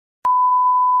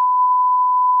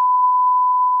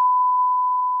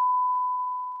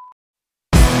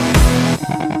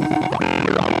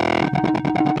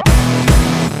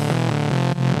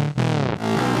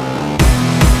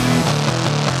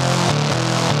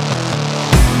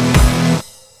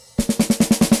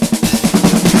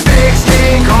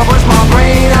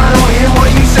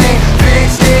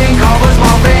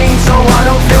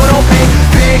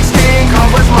skin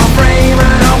covers my frame,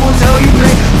 and I will tell you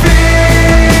plain.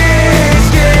 Thick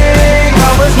skin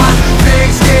covers my, thick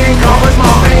skin covers my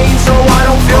pain, so I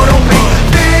don't feel no pain.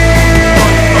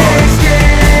 Thick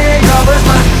skin covers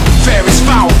my. Fair is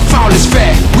foul, foul is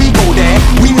fair. We go there,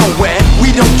 we know where,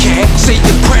 we don't care. Say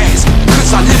your prayers,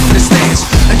 cause I live for the stairs.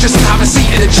 And just to have a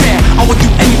seat in a chair, I would do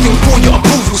anything for your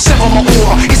approval. Sever my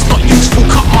aura, it's not useful.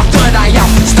 Cut my third eye out,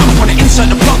 stamp on it,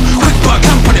 insert the plug. Quick put a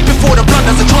clamp on it before the blood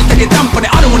has a chance to get damp on it.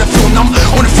 I don't wanna feel numb,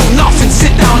 I wanna feel nothing.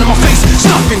 Sit down in my face,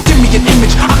 snuffing, give me an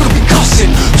image, I could be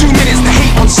cussing. 2 minutes to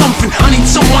hate on something, I need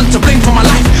someone to blame for my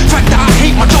life. Fact that I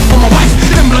hate my job for my wife,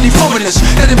 them bloody foreigners,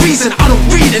 they're the reason I don't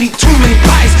read and eat too many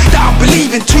pies. That I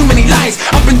believe in too many lies,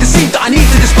 I've been deceived that I need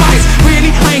to despise.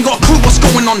 Really, I ain't got a clue what's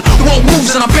going on. The world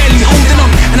moves and I'm barely holding on,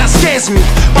 and that scares me.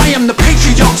 But I am the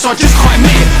patriarch, so I just can't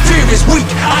admit it. Fear is weak,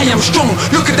 I am strong,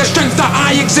 look at the strength that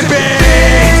I exhibit.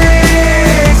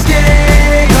 Thick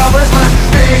skin covers my,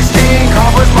 thick skin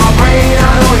covers my brain,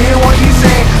 I don't hear what you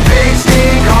say. Thick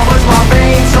skin covers my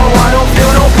veins, so I don't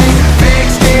feel no pain. Thick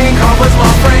skin covers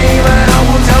my frame, and I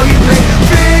will tell you plain.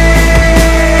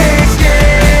 Thick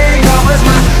skin covers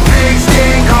my, thick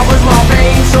skin covers my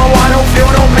veins, so I don't feel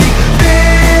no pain.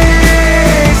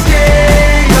 Thick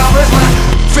skin covers my.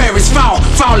 Fair is foul,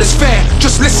 foul is fair.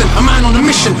 Just listen, a man on a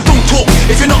mission. Don't talk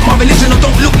if you're not my religion, or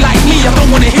don't look like me. I don't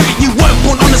wanna hear it. You weren't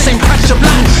born on the same patch of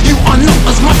land. You are not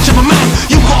as much of a man.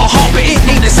 You got a heart, but it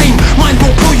ain't the same. Mine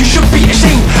won't pull, you should be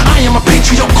ashamed. I am a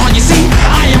patriot, can't you see?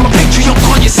 I am a patriot,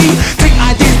 can't you see? Take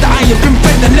ideas that I have been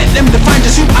fed and let them define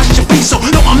just who I should be. So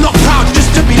no, I'm not proud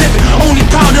just to be living, only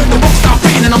proud of the box that I'm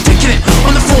fitting, and I'm taking it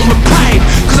on the form of pride,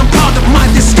 cause I'm proud of my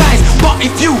disguise. But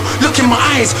if you look in my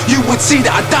eyes, you would see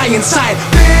that I die inside.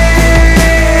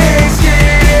 Thick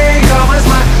skin covers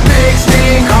my, thick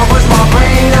skin covers my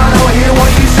brain, I don't hear what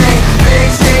you say. Thick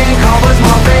skin covers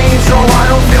my veins, so I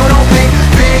don't feel no pain.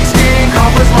 Thick skin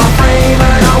covers my frame,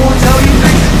 and I will tell you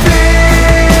plain.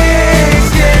 Thick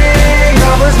skin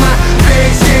covers my,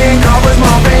 thick skin covers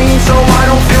my veins, so I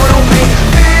don't feel no pain.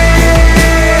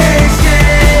 Thick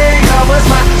skin covers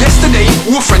my. Yesterday,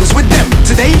 we were friends with them.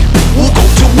 Today, we'll go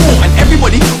to war, and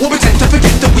everybody will pretend to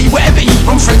forget that we were ever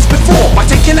even friends before. By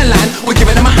taking a land, we're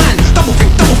giving them a hand. Double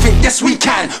think, yes we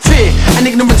can. Fear and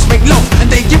ignorance make love,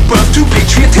 and they give birth to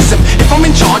patriotism. If I'm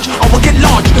in charge, I will get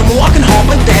large. The more I can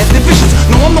harbour their divisions.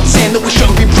 No, I'm not saying that we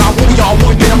shouldn't be proud what we are,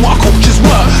 what we've been, and what our cultures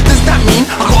were. Does that mean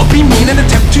I gotta be mean and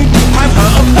attempt to deprive her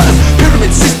of hers?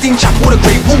 Pyramids, Sistine Chapel, the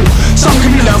Great Wall. Some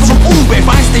can be learned from all, but if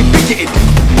I stay bigoted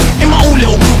in my own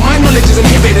little group, my knowledge is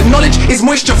inhibited. Knowledge is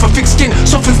moisture for thick skin,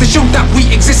 softens the shield that we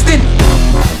exist in.